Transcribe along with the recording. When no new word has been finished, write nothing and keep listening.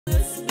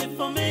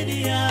SB4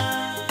 Media,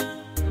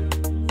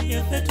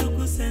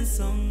 Tuggussa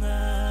Enssonga.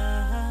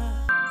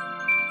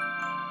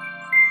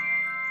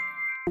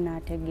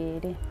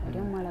 Nategeere oli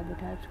omwala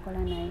gutatukola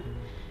naye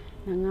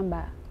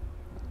nangamba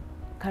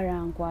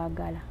kara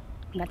nkwagala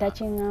nga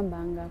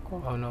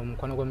takiŋŋambangako. Ono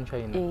omukono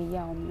gw'Omuchaina?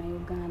 Ya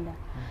Omunauganda.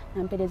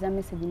 Nampereza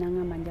message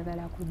nangamba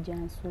njagala kujja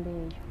nsula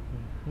eyo.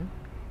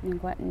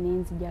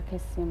 Nenzijjako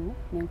essimu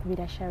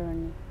nenkubira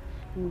Sharon.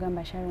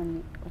 Mugamba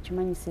Sharon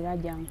okimanyi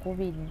Siraja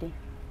nkubidde.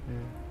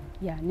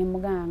 Ya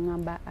nemugamba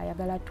ngamba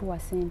ayagala tuwa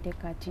sente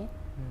kati.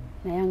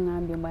 Naye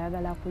angambye mbu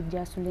ayagala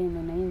kujja asula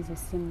eno naye nze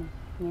essimu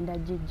ngenda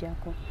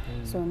gijjako.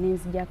 So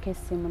nenzijjako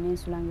essimu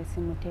nensulanga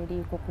essimu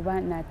teriiko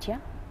kuba natya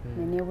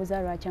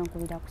neneebuuza lwaki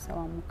ankubira ku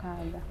ssaawa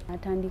 6.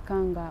 Natandika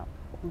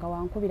nga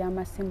wankubira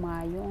amasimu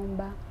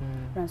ayomba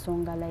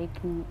lwansonga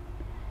like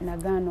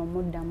nagaana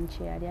omuddamu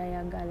kye yali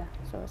ayagala.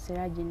 So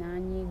Siraji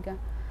n'anyiiga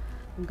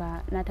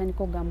nga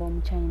natandika okugamba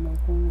Omuchaina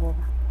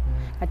okungoba.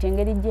 Kati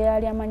engeri gye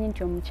yali amanyi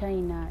nti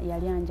Omuchaina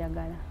yali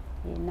anjagala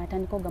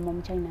natandika okugamba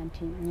Omuchaina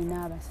nti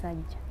nyina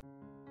abasajja.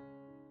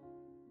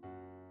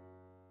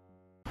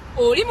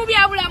 Oli mu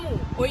byabulamu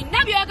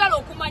olina byagala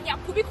okumanya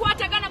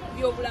kubikwatagana mu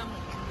byobulamu.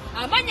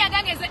 Amanya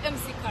agangeze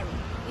MC Karo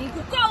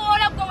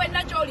nkukowoola gwe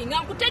wenna gy'oli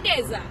nga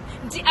nkutegeeza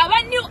nti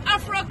aba New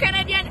Afro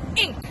Canadian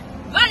Inc.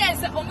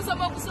 Valence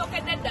omusomo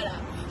ogusookedde ddala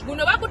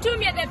guno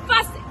bakutumye the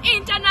first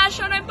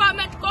international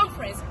empowerment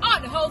conference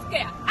on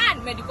healthcare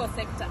and medical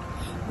sector.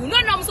 Guno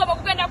n'omusomo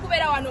gugenda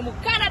kubeera wano mu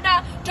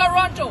Canada,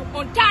 Toronto,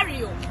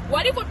 Ontario,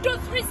 wali ku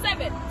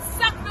 237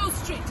 Sackville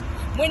Street.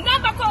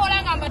 Mwenamba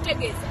kwawoola nga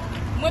mbategeeza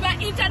mweba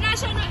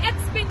international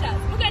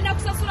exhibitors mugenda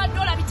kusasula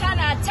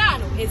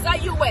 $500 eza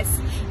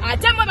US.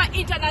 Ate mweba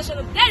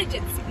international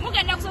delegates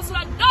mugenda kusasula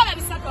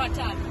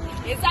 $350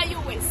 eza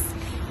US.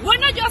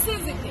 Wonna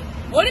gy'osinzidde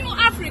oli mu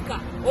Africa,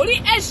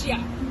 oli Asia,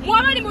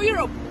 mwabali mu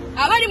Europe,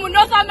 abali mu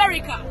North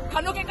America,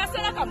 kano ke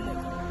kaseera kammwe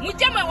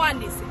mujje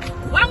mwewandiise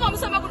kubanga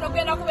omusomo guno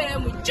gugenda kubeerayo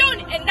mu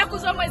June ennaku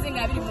z'omwezi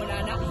nga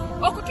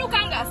 28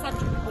 okutuuka nga 3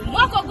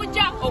 omwaka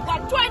ogujja ogwa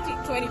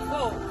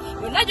 2024.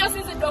 Yonna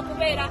gy'osinzidde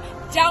okubeera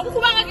jangu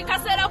kubanga ke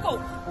kaseerako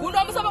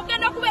guno omusomo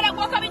gugenda kubeera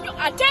gwa kabi nnyo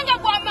ate nga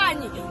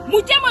gw'amaanyi.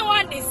 Mujje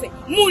mwewandiise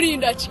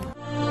mulinda ki?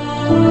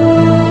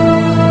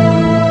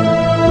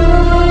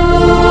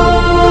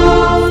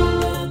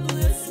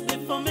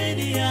 SB4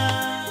 Media,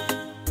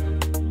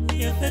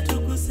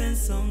 Tuggussa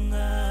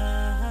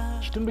Enssonga.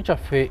 Kitundu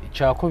kyaffe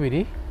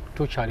kyakubiri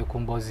tukyali ku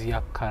mboozi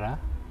ya Kara,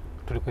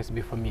 tuli ku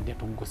SB4 Media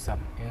Tuggussa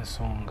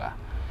Enssonga.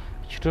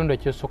 Kitundu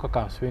ekyosooka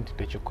kansubi nti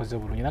tekikoze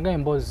bulungi naga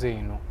emboozi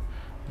eno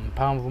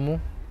mpanvumu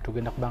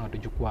tugenda kubanga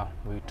tugikuwa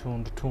mu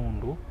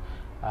bitundutundu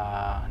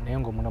naye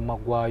ng'omulamwa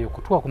gwayo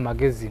kutuwa ku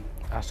magezi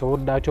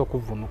asobodde atya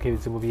okuvvuunuka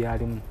ebizibu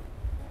byalimu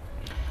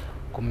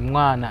ku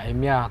mwana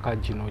emyaka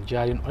gino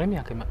gyali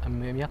emyaka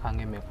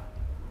ng'emeka?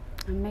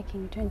 I'm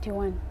making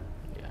 21.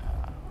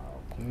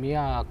 Ku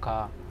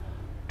myaka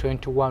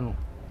 21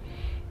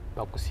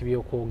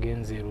 bakusibyeko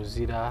ogenza e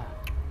Luzira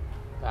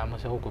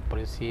bamusako ku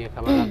polisi y'e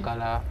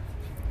Kabalagala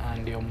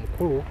andi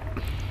omukulu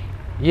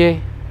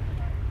ye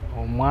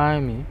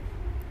omwami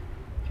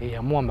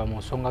eyamuwamba mu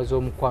nsonga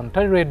z'omukwano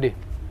tali redde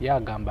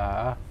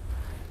yagamba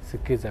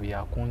sikkiriza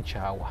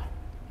byakunkyawa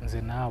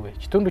nze naawe.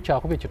 Ekitundu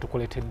kyakubye kye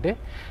tukuletedde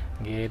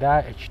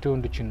ng'era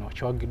ekitundu kino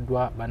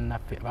kiwagiddwa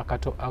bannaffe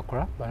bakato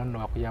Akra. Bano nno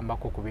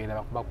bakuyambako okubeera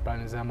bakuba ku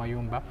pulaani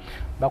z'amayumba,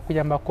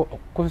 bakuyambako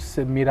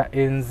okusemera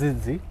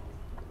enzizi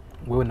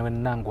gwe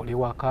wenna ng'oli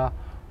waka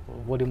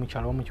oba oli mu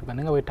kyalo oba mu kibuga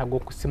naye nga weetaaga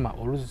okusima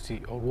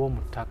oluzzi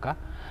olw'omu ttaka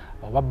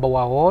oba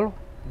bawawolo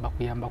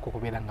bakuyambako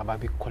okubeera nga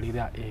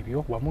babikolera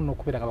ebyo wamu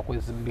n'okubeera nga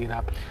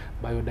bakozesebera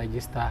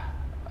biodigester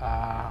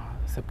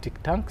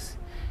septic tanks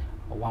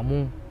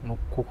wamu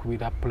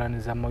n'okukubira pulaani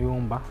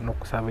z'amayumba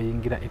n'okusaba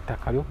yingira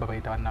ettaka lyo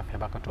babayita bannaffe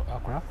abakato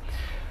Akra.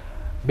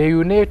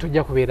 Beeyune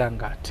tujja kubeera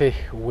nga ate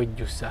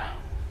wejjusa.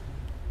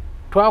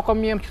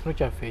 Twakomye mu kitundu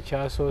kyaffe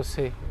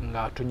ekyasoose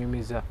nga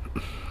tunyumiza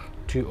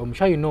ti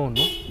Omuchaina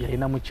ono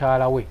yalina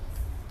mukyala we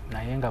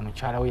naye nga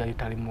mukyala we yali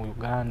tali mu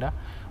Uganda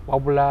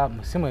wabula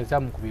mu ssimu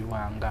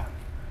ezamukubirwanga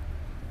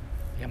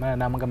yamala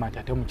n'amugamba nti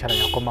ate omukyala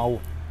yakomawo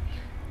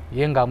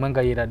ye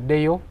ng'amwenga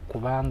yeeraddeyo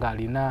kubanga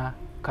alina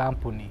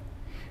kampuni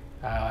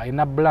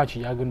alina branch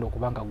gyagenda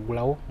okuba nga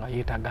aggulawo nga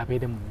yeetaaga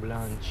abeere mu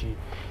branch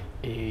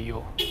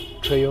eyo.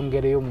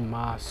 Tweyongereyo mu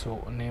maaso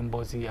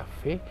n'emboozi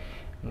yaffe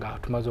nga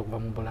tumaze okuva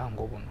mu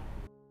bulango buno.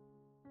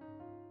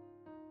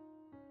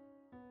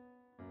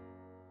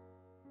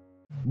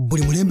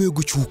 Buli mulembe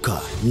gukyuka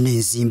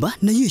n'enzimba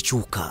nayo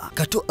ekyuka.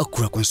 Kato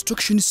Akra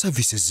Construction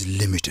Services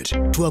Limited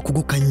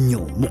twakuguka nnyo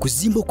mu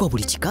kuzimba okwa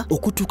buli kika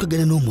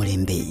okutuukagana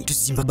n'omulembe.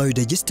 Tuzimba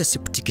biodigester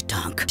septic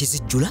tank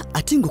tezijjula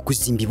ate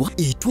ng'okuzimbibwa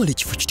etwala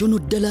ekifo kitono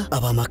ddala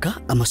ab'amaka,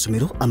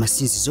 amasomero,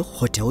 amasinzizo,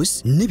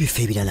 hotels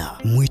n'ebifo ebirala.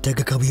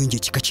 Mwetaaga kabuyonjo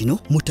ekika kino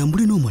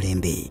mutambule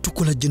n'omulembe.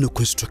 Tukola general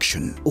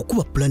construction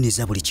okuba pulaani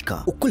eza buli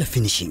kika, okukola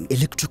finishing,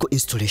 electrical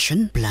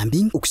installation,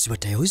 plumbing, okusiba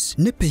tiles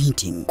ne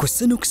painting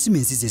kw'ossa n'okusima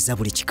enzizi eza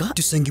buli kika.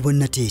 tusangibwa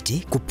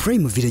Nateete ku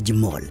Prime Village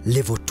Mall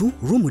level 2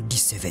 room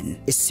D7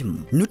 esimu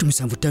noti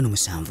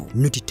 757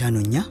 noti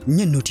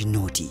 54 noti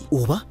noti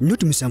oba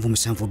noti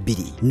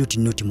 772 noti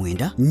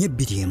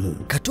 9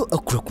 Kato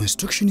Akura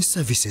Construction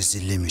Services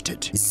Limited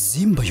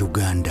Zimba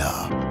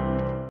Uganda.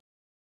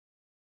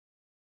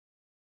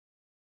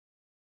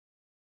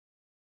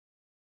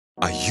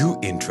 Are you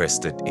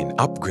interested in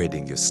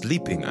upgrading your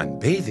sleeping and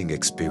bathing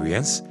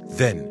experience?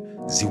 Then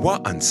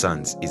Ziwa &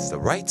 Sons is the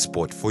right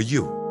spot for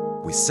you.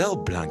 We sell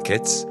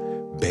blankets,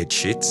 bed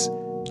sheets,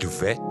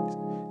 duvet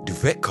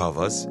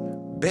covers,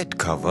 bed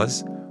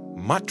covers,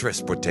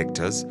 mattress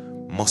protectors,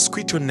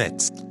 mosquito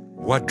nets,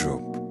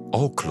 wardrobe,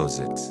 all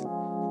closets,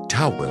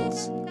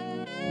 towels,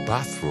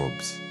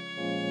 bathrobes,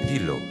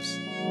 pillows,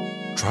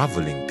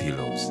 traveling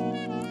pillows,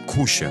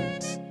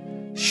 cushions,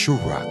 shoe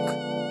rack,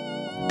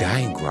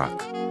 dyeing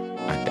rack,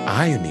 and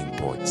ironing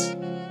boards.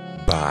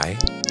 Buy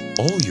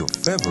all your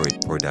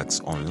favorite products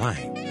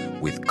online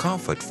with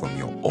comfort from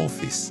your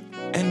office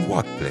and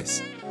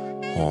workplace,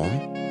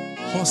 home,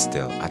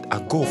 hostel at a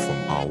go from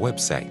our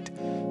website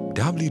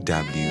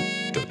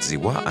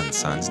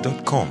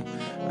www.ziwaansons.com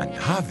and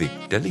have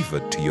it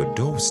delivered to your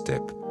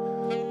doorstep.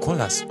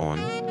 Call us on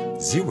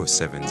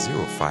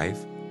 0705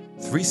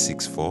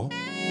 364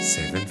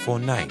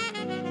 749.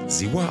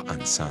 Ziwa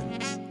 &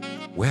 Sons,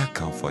 where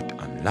comfort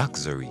and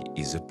luxury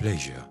is a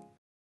pleasure.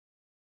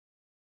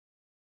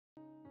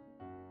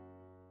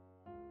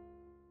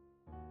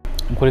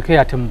 Nkuleke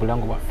ate mu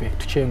bulango bwaffe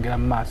tukyengera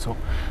mu maaso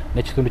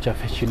n'ekitundu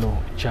kyaffe kino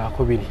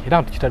kyakubiri era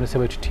nga tukitandise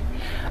bwe tuti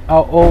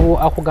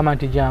akugamba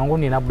nti jangu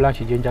nina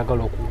branch gye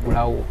njagala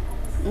okugulawo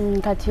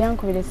kati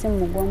yankubira essimu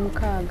mu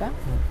gw'omukaaga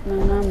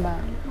n'angamba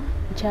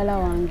mukyala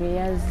wange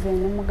yazze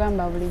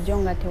nemugamba bulijjo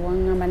nga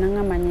tewaŋŋamba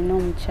n'angamba nina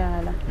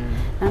omukyala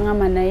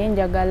n'angamba naye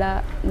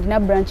njagala ndina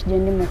branch gye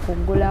ndi mu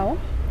kuggulawo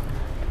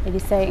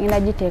ngenda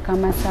giteeka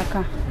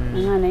Masaka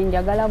n'angamba naye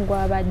njagala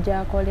gw'abajja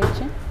akole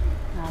ki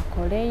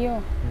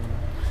akoleyo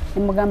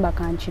nemugamba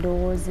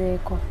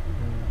kankirowoozeeko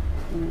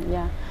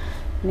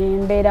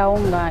nembeerawo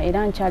nga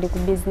era nkyali ku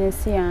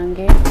bizinesi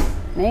yange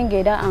naye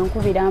ng'era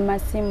ankubira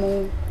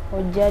amasimu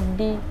ojja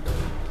ddi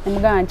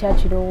nemugamba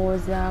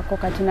nkyakirowoozaako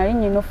kati nali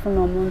nnyina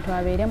ofuna omuntu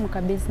abeere mu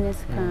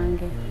kabizinesi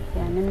kange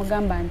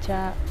nemugamba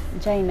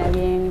nkyalina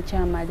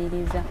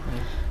byenkyamaliriza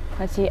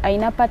kati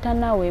ayina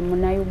patana we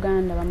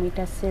Munnayuganda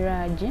bamuyita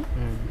Siraji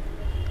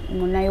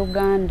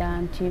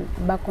Munnayuganda nti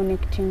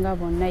bakonectinga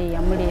bonna ye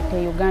yamuleeta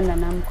Uganda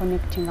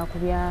n'amukonectinga ku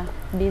bya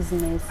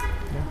business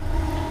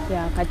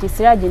kati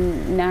Siraji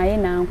naye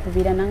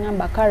nankubira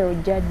n'angamba kale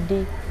ojja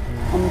ddi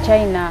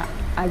Omuchaina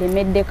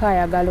alemeddeko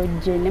ayagala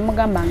ojje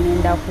nemugamba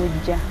ngenda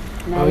kujja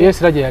naye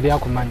Siraji yali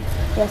akumanyi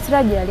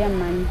Siraji yali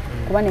amanyi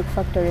kuba ne ku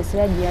factory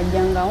Siraji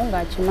yajjangawo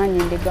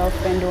ng'akimanyi ndi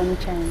girlfriend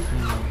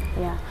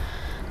w'Omuchaina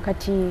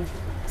kati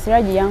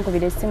Siraji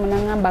yankubira essimu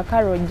n'angamba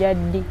kale ojja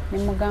ddi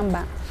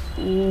nemugamba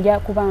nja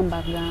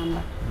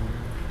kubambagamba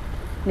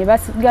ne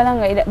basigala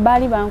nga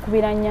baali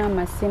bankubira nnyo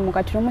amasimu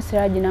kati lumu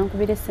Siraji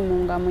nankubira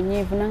essimu nga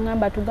munyiivu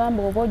n'angamba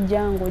tugamba oba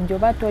ojja ng'ojja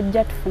oba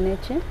tojja tufune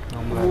ki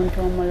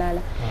omuntu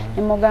omulala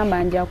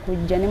nemugamba nja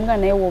kujja nemugamba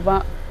naye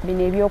woba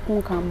bino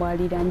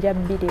ebyokunkambwalira nja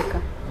bireka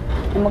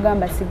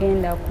nemugamba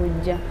sigenda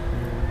kujja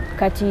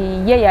kati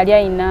ye yali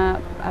alina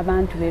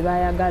abantu be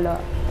bayagala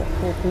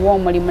okuwa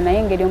omulimu naye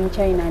engeri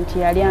Omuchaina nti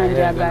yali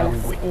anjagala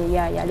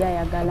yali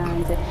ayagala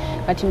nze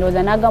kati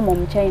ndowooza n'agamba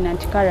Omuchaina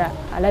nti kara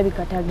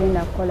alabika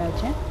tagenda kukola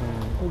ki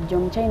ojja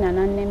Omuchaina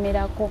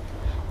nannemerako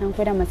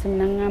nankubira amasimu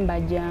n'angamba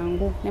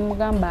jangu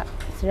nemugamba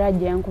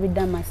Siraji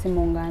yankubidde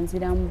amasimu nga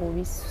nziramu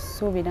bubi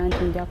suubira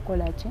nti nja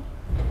kukola ki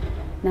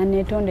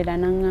nanneetondera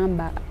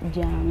n'angamba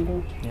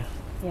jangu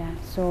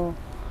so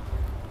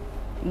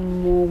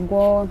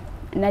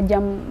najja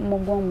mu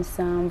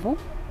gw'omusanvu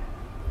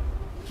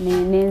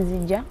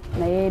nenzija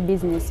naye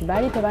bizinesi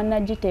baali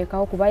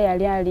tebannagiteekawo kuba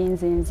yali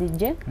alinze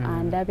nzije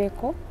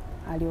andabeko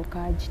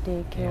alyoka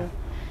agiteekewo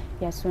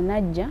so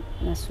najja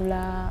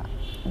nasula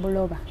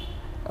buloba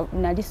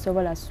nali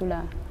sobola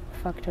sula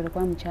factory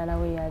kwa mukyala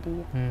we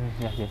yaliyo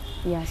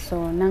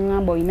so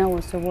n'angamba olina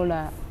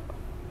wosobola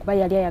kuba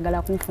yali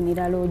ayagala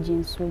kunfunira lodge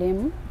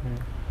nsulemu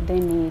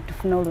then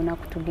tufuna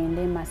olunaku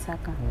tugende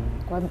Masaka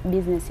kuba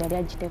bizinesi yali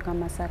agiteeka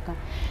Masaka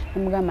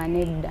nemugamba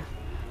nedda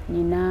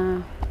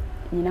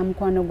nina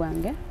mukwano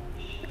gwange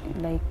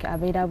like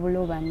abeera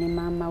buloba ne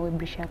maama we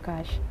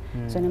Brishakash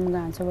so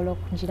nemugamba nsobola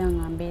okugira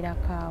nga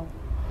mbeerako awo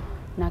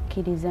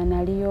nakkiriza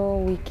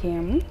naliyo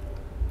weekend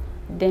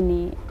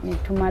then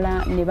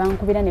netumala ne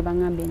bankubira ne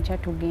baŋŋamba enkya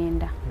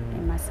tugenda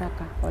e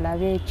Masaka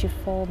olabe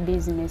ekifo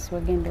business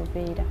wegenda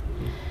obeera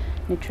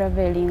ne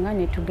travelinga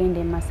ne tugenda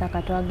e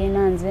Masaka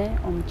twagenda nze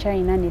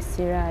Omuchaina ne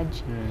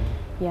Siraji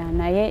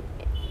naye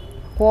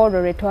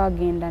kwolwo lwe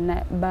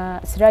twagenda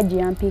Siraji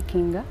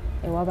yampikinga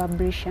ewaba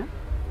Brisha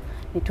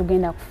ne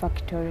tugenda ku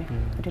factory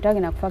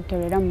twagenda ku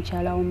factory era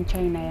mukyala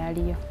w'Omuchaina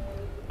yaliyo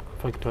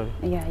factory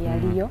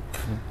yaliyo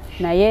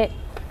naye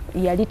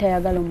yali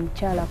tayagala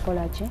omukyala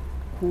kola ki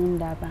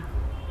kundaba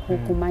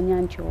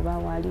okumanya nti oba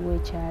waliwo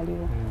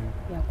ekyaliwo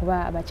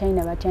yakuba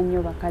Abachina batya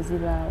nnyo bakazi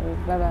baabwe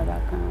baba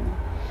bakamba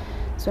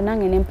so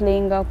nange ne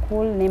playinga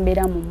cool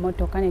nembeera mu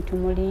mmotoka ne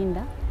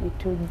tumulinda ne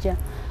tujja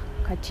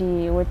kati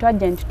we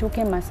twajja ne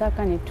tutuuka e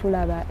Masaka ne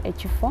tulaba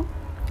ekifo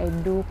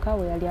edduuka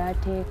we yali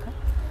ateeka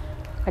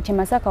kati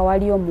Masaka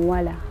waliyo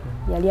omuwala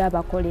yali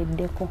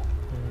abakoleddeko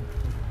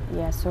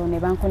so ne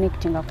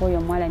banconnectinga ko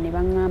oyo muwala ne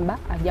baŋŋamba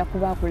ajja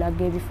kuba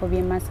akulaga ebifo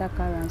by'e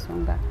Masaka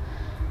lwansonga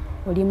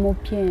oli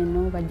mupya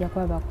eno bajja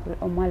kuba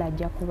omuwala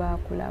ajja kuba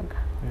akulaga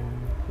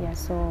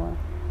so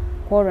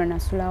kwolwo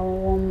nasulawo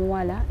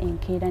w'omuwala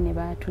enkeera ne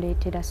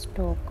batuleetera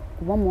stock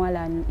kuba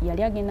omuwala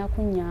yali agenda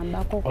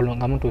kunnyambako olwo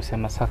nga mutuuse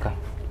Masaka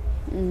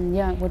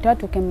bwe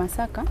twatuuka e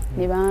Masaka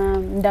ne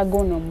bandaga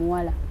ono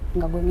omuwala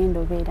nga gwe ngenda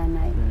obeera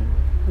naye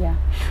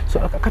so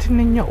kati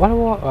nenyo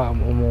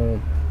waliwo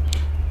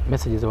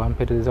messages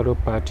wampeereza lwo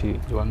paati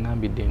gye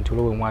waŋŋambidde nti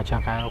olwo bwe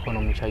mwakyankanako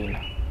n'Omuchaina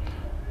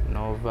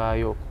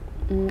n'ovaayo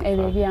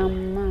ebyo bya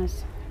mu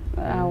maaso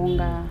awo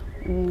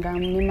nga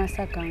ne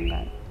Masaka nga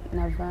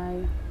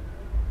navaayo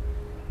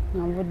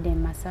nga nvudde e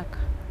Masaka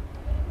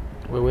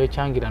we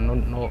weekyangira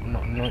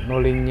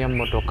n'olinnya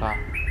emmotoka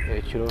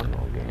ekiro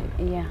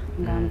n'ogenda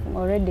nga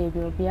already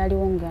ebyo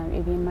byaliwo nga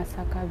eby'e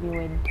Masaka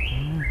biwedde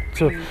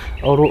so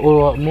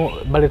olwo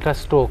baleeta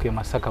stock e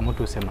Masaka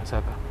mutuuse e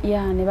Masaka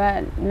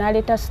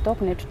naleeta stock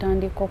ne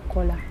tutandika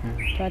okukola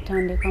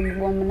twatandika mu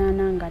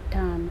Gw'omunaana nga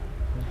 5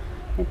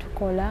 ne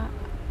tukola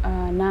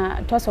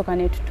twasooka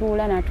ne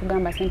tutuula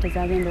n'atugamba sente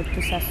zagenda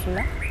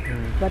okutusasula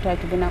kuba twali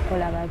tugenda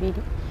kukola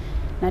babiri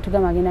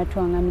n'atugamba agenda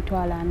tuwanga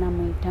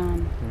 $45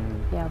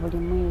 ya buli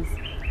mwezi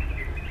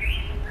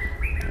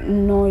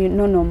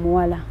nono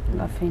omuwala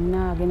nga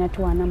ffenna agenda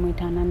tuwana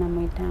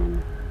 $45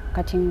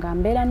 kati nga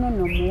mbeera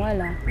nono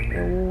omuwala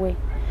ewuwe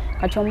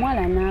kati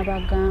omuwala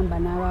n'abagamba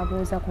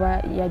n'ababuuza kuba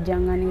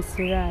yajjanga ne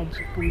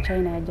Siraaji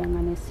Omuchaina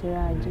yajjanga ne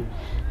Siraaji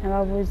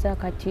n'ababuuza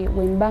kati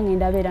bwe mba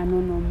ngenda beera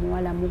nono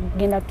omuwala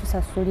mugenda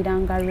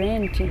tusasuliranga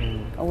renti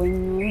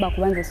ow'ennyumba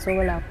kuba nze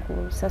sobola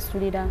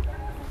kusasulira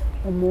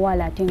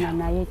omuwala ate nga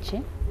naye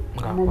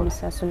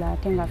mumusasula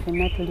ate nga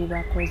ffenna tuli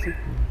bakozi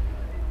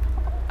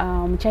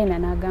Omuchaina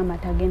n'agamba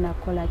tagenda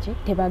kukola ki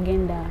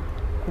tebagenda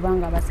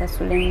kubanga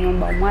basasula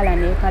ennyumba omuwala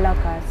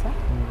neekalakaasa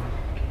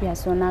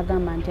so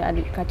n'agamba nti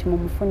kati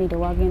mumufunire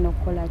wagenda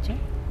okukola ki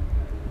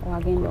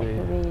wagenda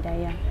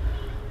okubeera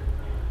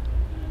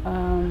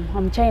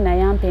Omuchaina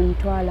yampa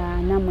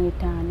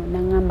 $45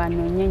 n'aŋŋamba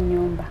noonye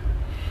ennyumba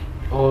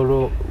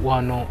olwo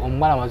wano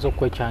omuwala amaze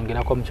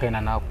okwekyangirako Omuchaina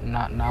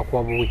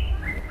n'akuwa buwi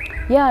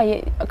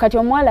kati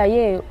omuwala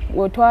ye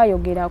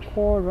wetwayogera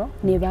ku olwo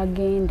ne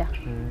bagenda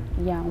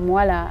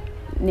omuwala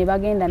ne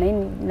bagenda naye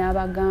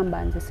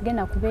n'abagamba nze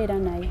sigenda kubeera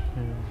naye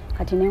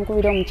kati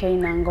nenkubira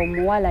Omuchaina nga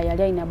omuwala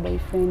yali alina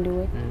boyfriend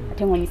we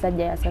ate nga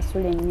omusajja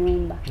yasasula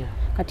ennyumba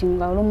kati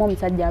nga olumu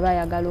omusajja aba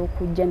ayagala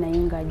okujja naye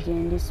nga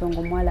gyendi so nga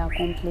omuwala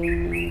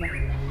acomplaininga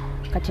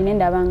kati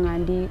nendaba nga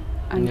ndi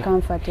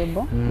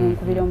uncomfortable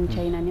nenkubira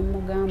Omuchaina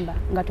nemugamba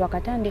nga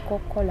twakatandika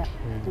okukola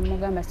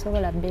nemugamba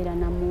sobola beera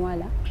na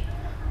muwala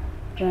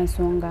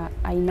lwansonga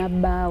ayina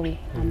bbaawe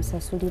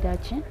amusasulira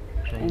ki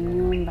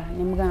ennyumba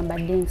nemugamba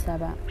badde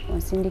nsaba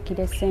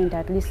onsindikire sente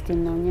at least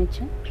nnoonye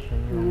ki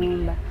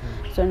ennyumba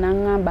so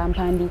naŋŋamba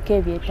mpandiika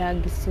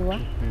ebyetaagisibwa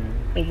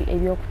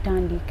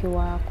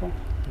ebyokutandikibwako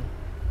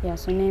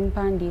so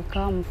nempandiika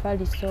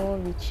omufaliso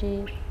biki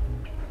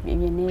bye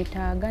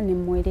neetaaga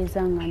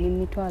nemuweereza nga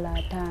ne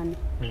 $50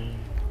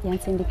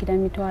 yansindikira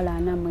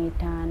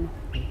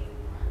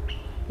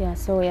 $45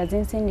 so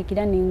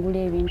yazinsindikira nengula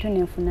ebintu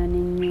nenfuna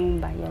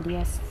n'ennyumba yali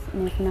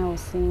nenfunawo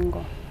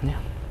single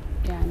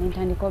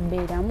nentandika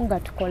obeeramu nga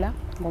tukola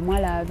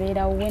ng'omuwala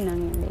abeera wuwe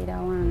nange mbeera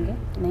wange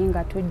naye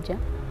nga tujja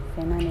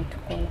ffenna ne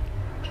tukola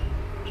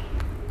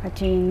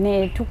kati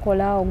ne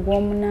tukola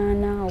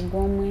Ogw'omunaana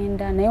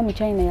Ogw'omwenda naye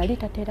Omuchaina yali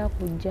tatera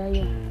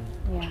kujjayo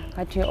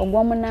kati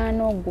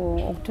Ogw'omunaana ogwo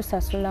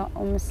okutusasula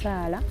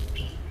omusaala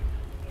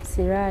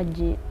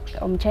Siraaji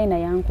Omuchaina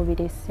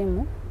yankubira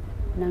essimu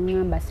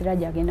n'aŋŋamba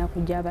Siraaji agenda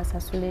kujja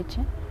abasasule ki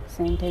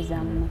sente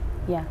zammwe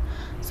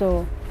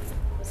so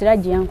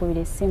Siraaji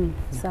yankubira essimu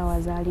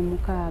ssaawa zaali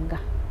 6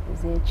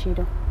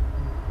 ez'ekiro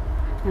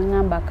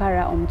n'aŋŋamba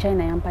Kara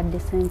Omuchaina yampadde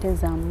sente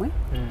zammwe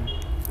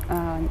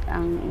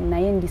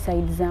naye ndi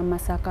side za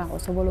Masaka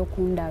osobola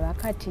okundaba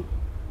kati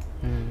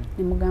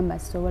nemugamba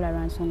sisobola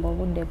lwansonga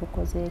obudde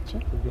bukoze ki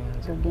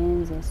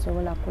tugenze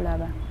sisobola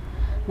kulaba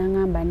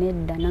n'aŋŋamba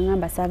nedda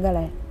n'aŋŋamba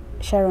saagala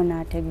Sharon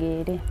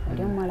ategeere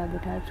oli omuwala gwe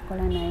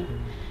twatukola naye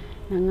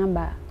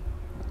n'aŋŋamba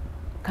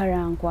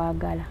Kara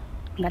nkwagala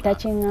nga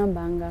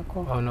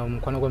takiŋŋambangako ono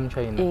omukwano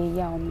gw'Omuchaina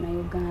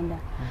Omunauganda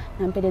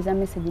nampeereza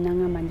message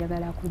n'aŋŋamba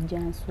njagala kujja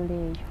nsula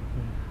eyo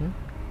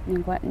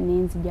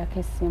nenzijjako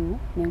essimu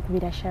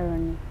nenkubira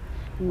Sharon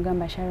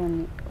nemugamba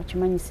Sharon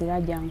okimanyi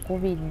Siraaji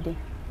ankubidde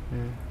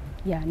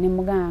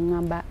nemugamba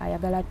aŋŋamba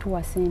ayagala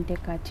tuwa sente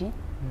kati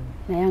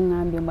naye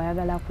aŋŋambye mbu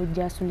ayagala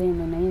kujja asula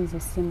eno naye nze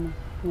essimu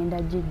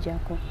ngenda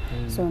gijjako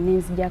so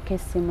nenzijjako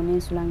essimu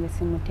nensula nga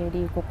essimu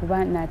teriiko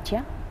kuba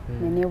natya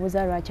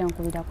neneebuuza lwaki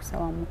ankubira ku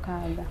ssaawa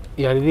 6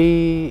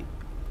 yali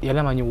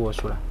amanyi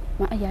woosula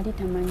yali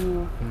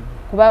tamanyiwo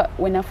kuba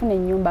wenafuna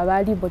ennyumba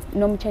baali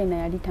n'Omuchaina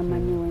yali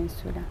tamanyiwo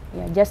ensula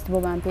just bo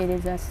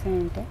bampeereza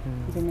ssente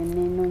nze ne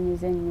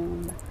nenoonyeza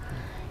ennyumba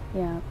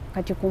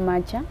kati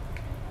kumakya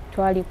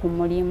twali ku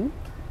mulimu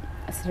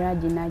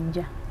Siragi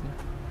najja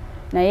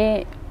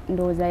naye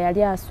ndowooza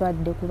yali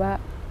aswadde kuba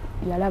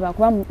yalaba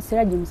kuba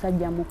Siragi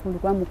musajja mukulu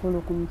kuba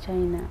mukulu ku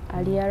Muchaina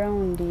ali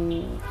around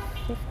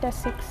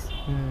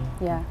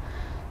 56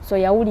 so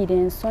yawulira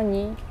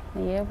ensonyi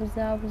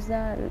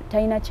neyeebuzaabuza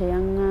talina kye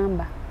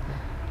yaŋŋamba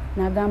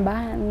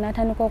n'agamba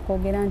natandika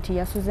okwogera nti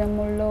yasuze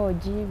mu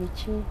loogi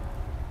biki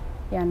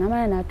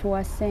namala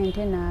n'atuwa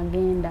ssente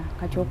n'agenda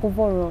kati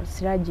okuva olwo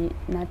Siragi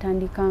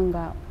n'atandika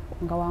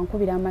nga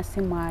wankubira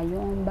amasimu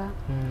ayomba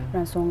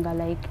lwansonga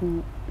like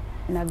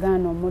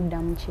nagaana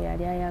omuddamu kye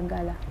yali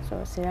ayagala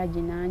so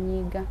Siragi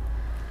n'anyiiga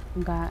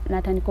nga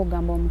n'atandika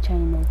okugamba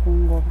Omuchaina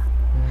okungoba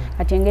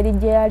kati engeri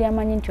gye yali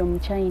amanyi nti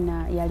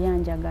Omuchaina yali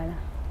anjagala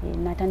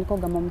n'atandika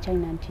okugamba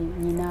Omuchaina nti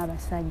nina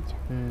abasajja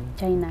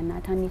Muchaina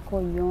n'atandika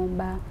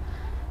oyomba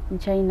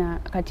Muchaina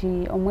kati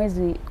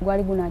omwezi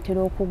gwali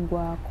gunaatera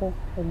okuggwako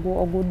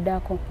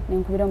oguddako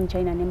nenkubira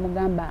Omuchaina ne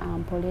mugamba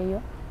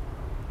ampoleyo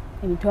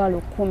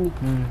emitwalo 10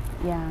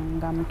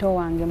 nga muto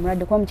wange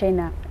mulwadde kuba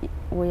Omuchaina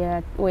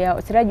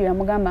Siragi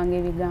yamugambanga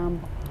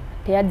ebigambo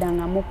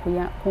teyaddangamu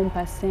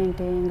kumpa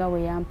ssente nga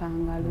bwe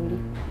yampanga luli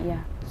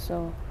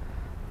so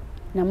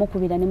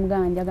namukubira ne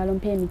mugamba njagala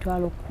ompe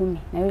emitwalo 10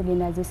 naye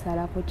ogenda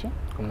zisala ku ki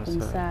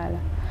omusaala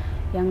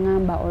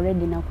yaŋŋamba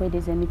already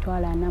nakwereza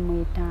emitwalo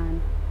 45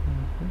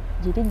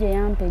 giri gye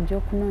yampa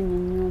egy'okunoonya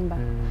ennyumba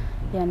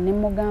ne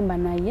mugamba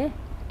naye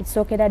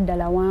ekisookera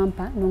ddala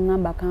wampa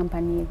n'oŋŋamba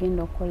kampani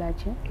egenda okukola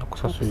ki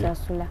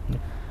okusasula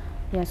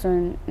so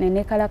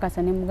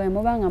nenekalakasa ne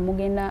mugamba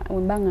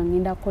wembanga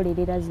ngenda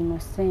kukolerera zino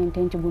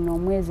ssente nti guno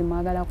omwezi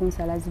mwagala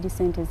kunsala ziri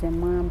ssente ze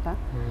mwampa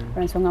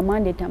lwansonga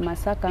mwandeeta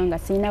Masaka nga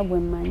siina gwe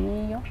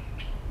mmanyiiyo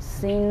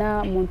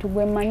siina muntu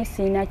gwe mmanyi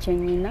siina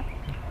kyennyina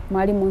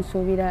mwali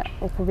munsuubira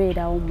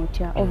okubeerawo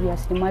mutya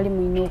obviously mwali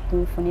mulina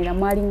okunfunira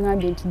mwali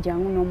ŋŋambye nti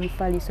jangu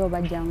n'omufaliso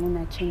oba jangu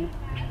nakino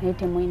naye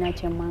temulina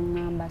kye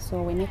mwaŋŋamba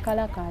so we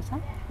nekalakasa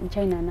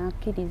Muchaina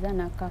n'akkiriza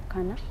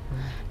n'akkakkana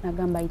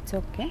n'agamba it's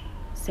okay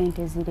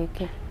sente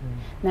zireke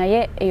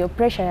naye eyo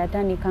pressure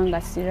yatandika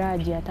nga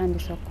Siragi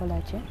yatandise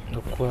okukola ki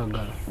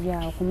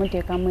okwagala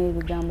okumuteekamu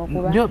ebigambo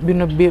kuba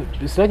bino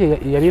Siragi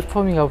yali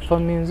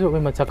faminzi oba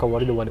Masaka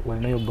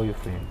walinayo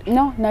boyfriend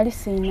no nali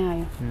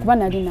siinaayo kuba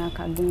nali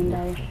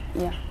naakagendayo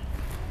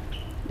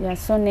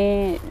so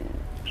ne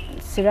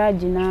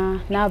Siragi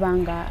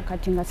n'abanga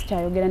kati nga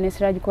sikyayogera ne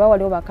Siragi kuba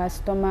waliwo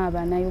bakasitoma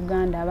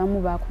Abannayuganda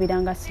abamu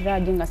bakubiranga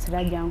Siragi nga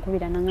Siragi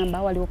ankubira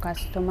n'aŋŋamba waliwo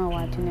kasitoma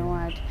waati ne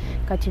waati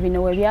kati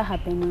bino we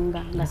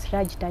byahapeninga nga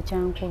Siragi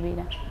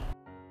takyankubira.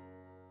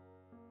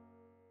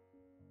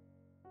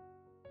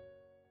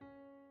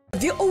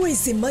 Have you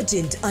always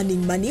imagined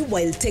earning money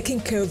while taking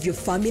care of your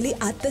family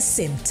at the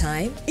same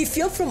time? If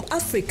you're from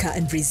Africa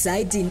and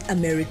reside in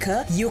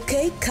America,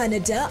 UK,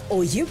 Canada,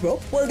 or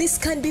Europe, well, this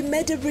can be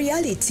made a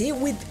reality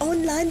with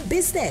online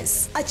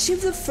business.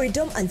 Achieve the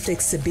freedom and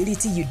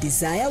flexibility you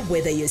desire,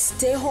 whether you're a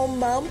stay-home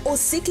mom or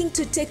seeking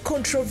to take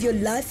control of your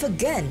life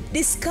again.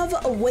 Discover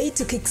a way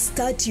to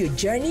kickstart your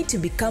journey to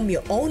become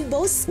your own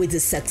boss with a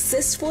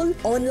successful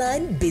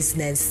online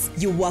business.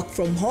 You work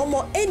from home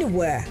or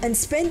anywhere and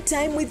spend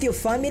time with your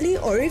family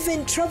or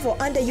even travel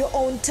under your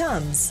own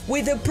terms.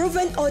 With a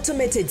proven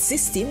automated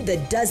system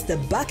that does the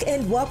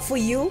back-end work for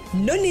you,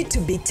 no need to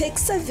be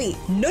tech-savvy,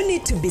 no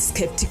need to be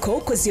skeptical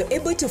because you're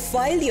able to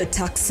file your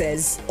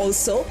taxes.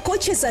 Also,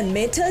 coaches and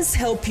mentors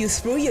help you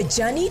through your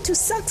journey to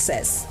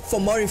success. For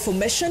more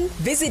information,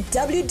 visit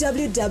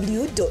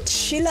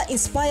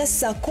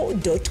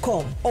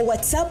www.sheilainspirecircle.com or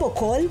WhatsApp or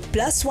call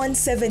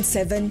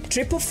 +177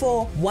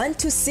 444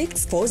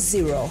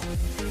 12640.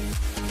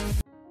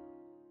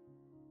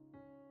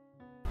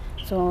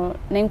 So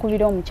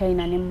nenkubira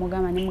Omuchaina ne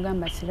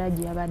mugamba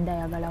Siragi yabadde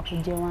ayagala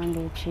kujja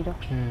wange ekiro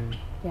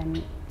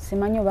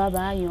simanyi oba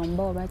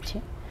bayomba oba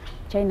ki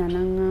Muchaina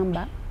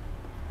n'aŋŋamba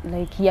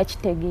like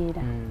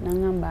yakitegeera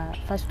n'aŋŋamba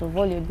first of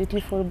all you're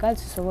beautiful girl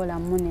sisobola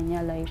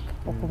munenya like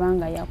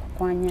okubanga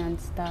yakukwanya and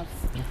stuff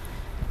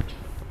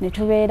ne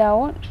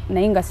tubeerawo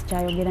naye nga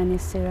sikyayogera ne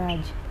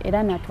Siragi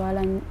era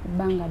natwala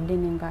bbanga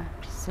ddene nga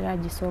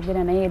Siragi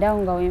soogera naye era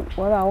nga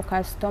wabaawo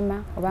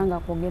kasitoma obanga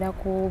kwogera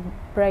ku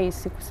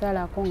price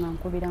kusalako nga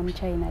nkubira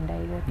Muchaina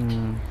direct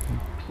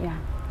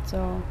so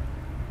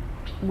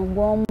mu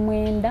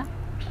Gwomwenda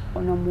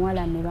ono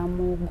omuwala ne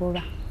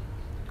bamugoba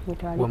gwe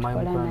twali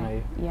tukola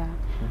naye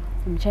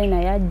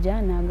Muchaina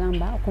yajja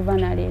n'agamba okuva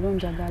na leero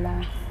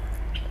njagala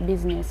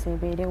business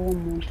ebeerewo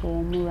omuntu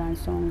omu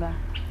lwansonga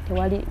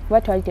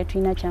kuba twali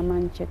tetulina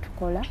kyamaanyi kye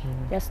tukola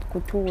just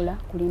kutuula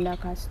kulinda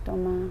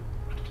kasitoma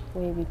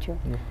webityo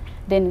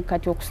then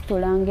kati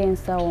okusitulanga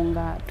ensawo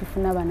nga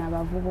tufuna bano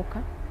abavubuka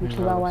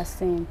netubawa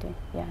ssente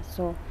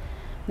so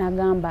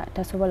n'agamba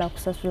tasobola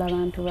kusasula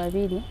bantu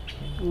babiri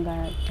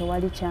nga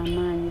tewali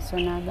kyamaanyi so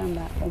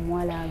n'agamba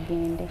omuwala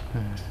agende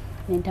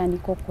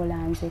nentandika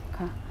okukola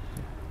nzekka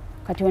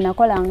kati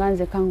wenakola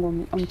nganze kango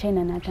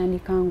Omuchaina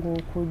natandika ngo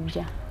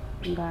okujja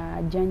nga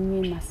ajja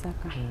nnyo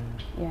Masaka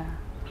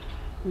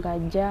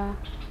ng'ajja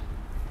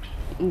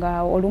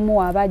nga olumu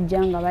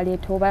wabajja nga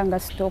baleeta oba nga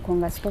sitooko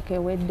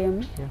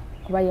eweddemu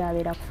kuba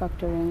yabeera ku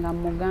factory nga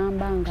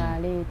mugamba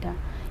ng'aleeta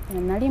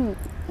nali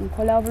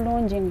nkola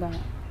bulungi nga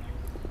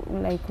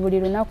like buli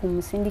lunaku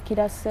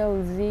musindikira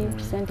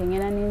sales sente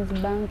ngenda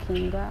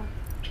nenzibankinga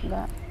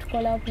nga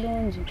tukola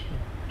bulungi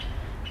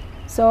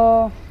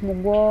so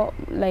mugwo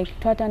like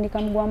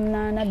twatandika mugwa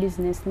 8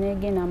 business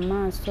negenda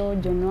maaso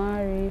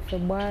January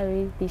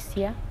February this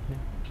year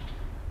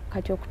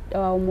kati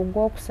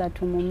omugwo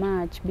okusatu mu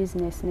March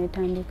business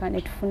netandika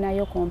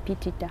netufunayo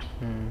competitor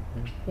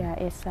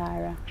ya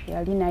SR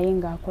yali naye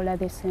nga akola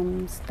the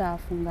same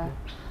stuff nga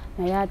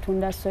naye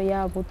atunda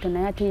soya butto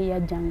naye ate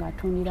yajjanga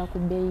atundira ku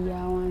bbeeyi ya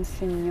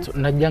wansi nnyo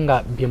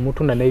najjanga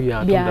byemutunda naye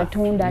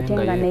byatunda ate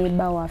nga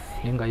neiba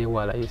waffe nenga ye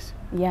walayisi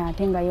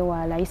ate nga ye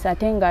walayisi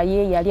ate nga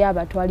ye yali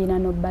abatwalira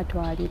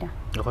n'obatwalira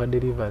akola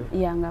delivery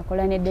nga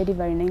akola ne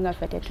delivery naye nga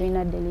ffe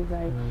tetulina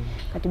delivery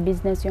kati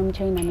business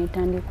y'Omuchaina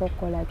netandika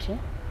okukola ki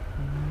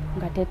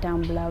nga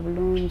tetambula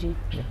bulungi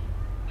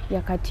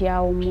yakati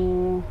awo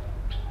mu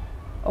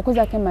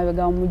okuzaako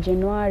emabega mu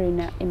January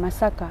na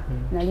Masaka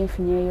nali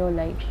nfunyeyo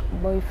like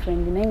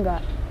boyfriend naye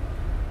nga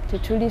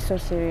tetuli so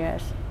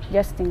serious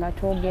just nga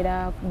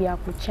twogera bya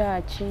ku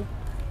church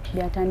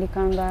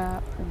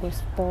byatandikanga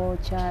gospel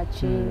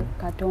church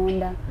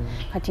Katonda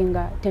kati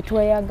nga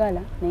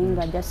tetweyagala naye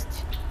nga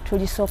just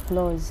tuli so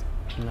close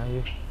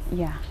naye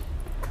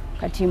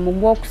kati mu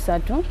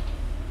gwokusatu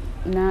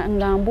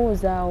nga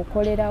mbuuza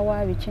okolera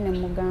wa biki ne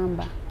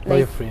mugamba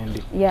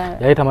boyfriend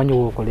yali tamanyi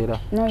wokolera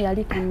no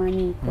yali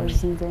tamanyi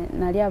cause nze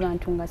nali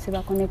abantu nga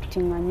siba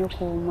connecting nnyo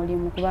ku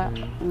mulimu kuba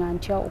nga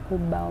ntya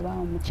okubba oba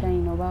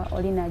Omuchaina oba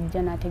oli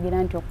najja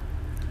nategera nti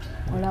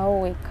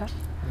olawo weka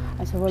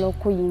asobola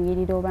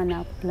okuyingirira oba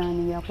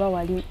nakuplanningira kuba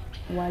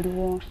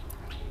waliwo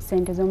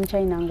sente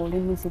z'Omuchaina nga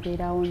olumu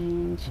zibeerawo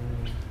nnyingi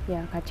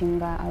kati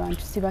nga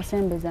abantu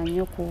sibasembeza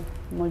nnyo ku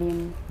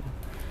mulimu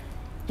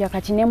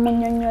yakati ne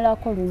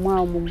munnyonnyolako lumu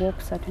awo mu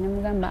gwokusatu ne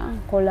mugamba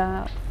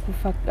nkola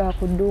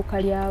ku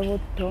dduuka lya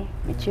butto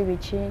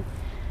biki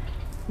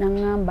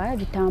naŋŋamba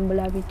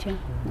bitambula bitya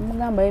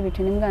nemugamba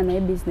ebityo nemugamba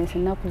naye bizinesi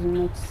ennaku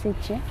zino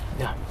kisiki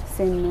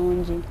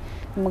sennungi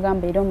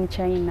nemugamba era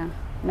Omuchaina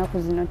ennaku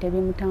zino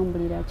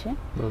tebimutambulira ki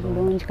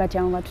bulungi kati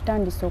awo nga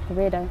tutandise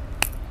okubeera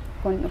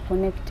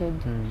connected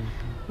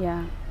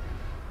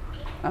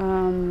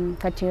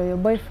kati oyo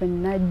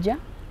boyfriend najja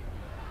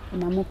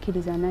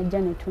namukkiriza najja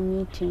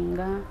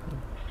netumiitinga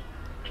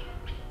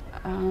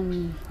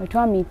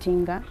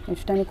wetwamiitinga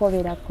netutandika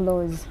obeera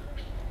close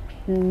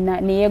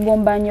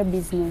neyegomba nnyo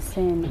business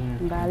eno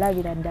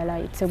ng'alabira ddala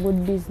it's a good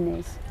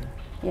business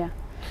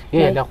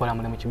yali akola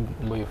mulimu ki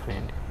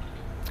boyfriend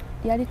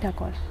yali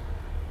takola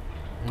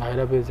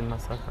abeera bezi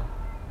Masaka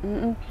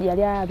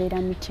yali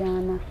abeera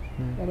Mityana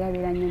yali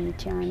abeera nnyo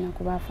Mityana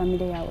kuba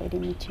famire yawe eri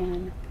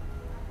Mityana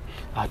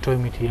ate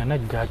Mityana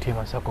ajja ate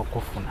Masaka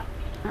okufuna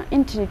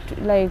inti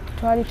like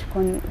twali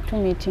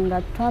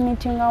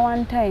twamitinga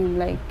one time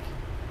like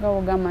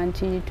gawogamba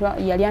nti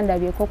yali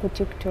andabyeko ku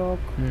TikTok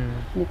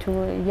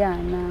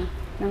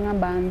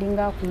naŋŋamba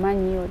ndinga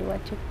akumanyi oli wa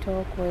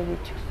TikTok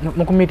webityo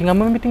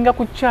mukumitinga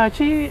ku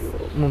church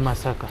mu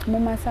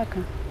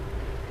Masaka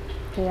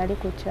teyali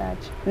ku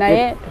church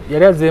naye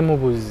yali azeemu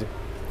buzi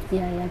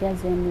yali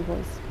azeemu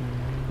buzi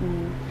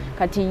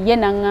kati ye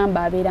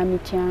naŋŋamba abeera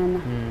Mityana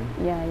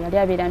yali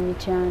abeera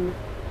Mityana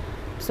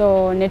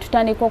so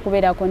netutandika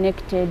okubeera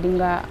connected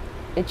nga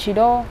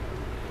ekiro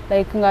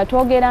like nga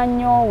twogera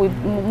nnyo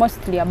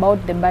mostly about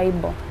the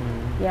Bible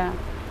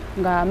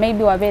nga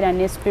maybe wabeera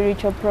ne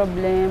spiritual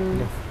problem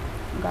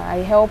nga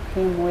I help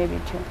him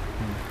webityo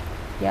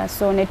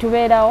so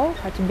netubeerawo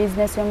kati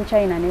business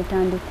y'Omuchaina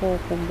netandika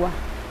okugwa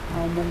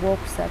awo mu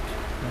gwokusatu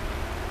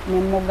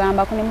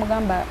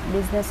nemugamba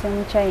business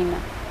y'Omuchaina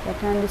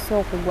yatandise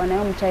okugwa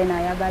naye Omuchaina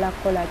ayagala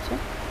kukola ki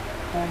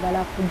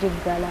ayagala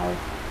kugiggalawo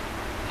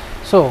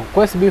so ku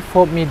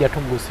SB4 Media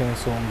Tuggussa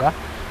Enssonga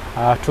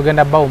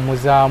tugenda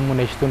bawumuzaamu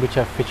n'ekitundu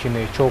kyaffe kino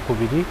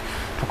ekyokubiri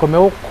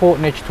tukomewoko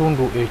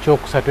n'ekitundu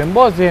ekyokusatu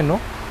emboozi eno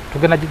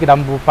tugenda gigira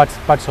mu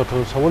bupatisipaatiso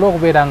tusobole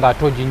okubeera nga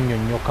ate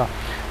oginnyonnyoka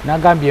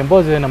n'agambye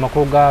emboozi eno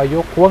amakulu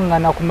gaayo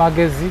kuwaŋŋana ku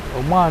magezi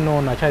omwana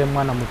ono akyali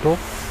mwana muto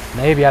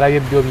naye ebyalabye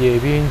byo bye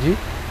bingi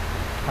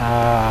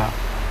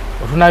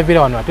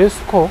otunaviira wano ate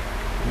siko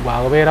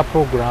bwabeera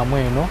puroguramu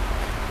eno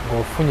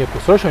ng'ofunye ku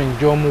solution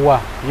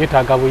gy'omuwa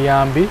yeetaaga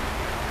buyambi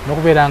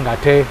n'okubeera nga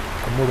ate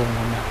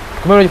kumulunguna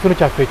tukomero ekitundu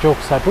kyaffe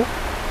ekyokusatu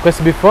ku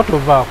SB4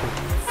 tuvaako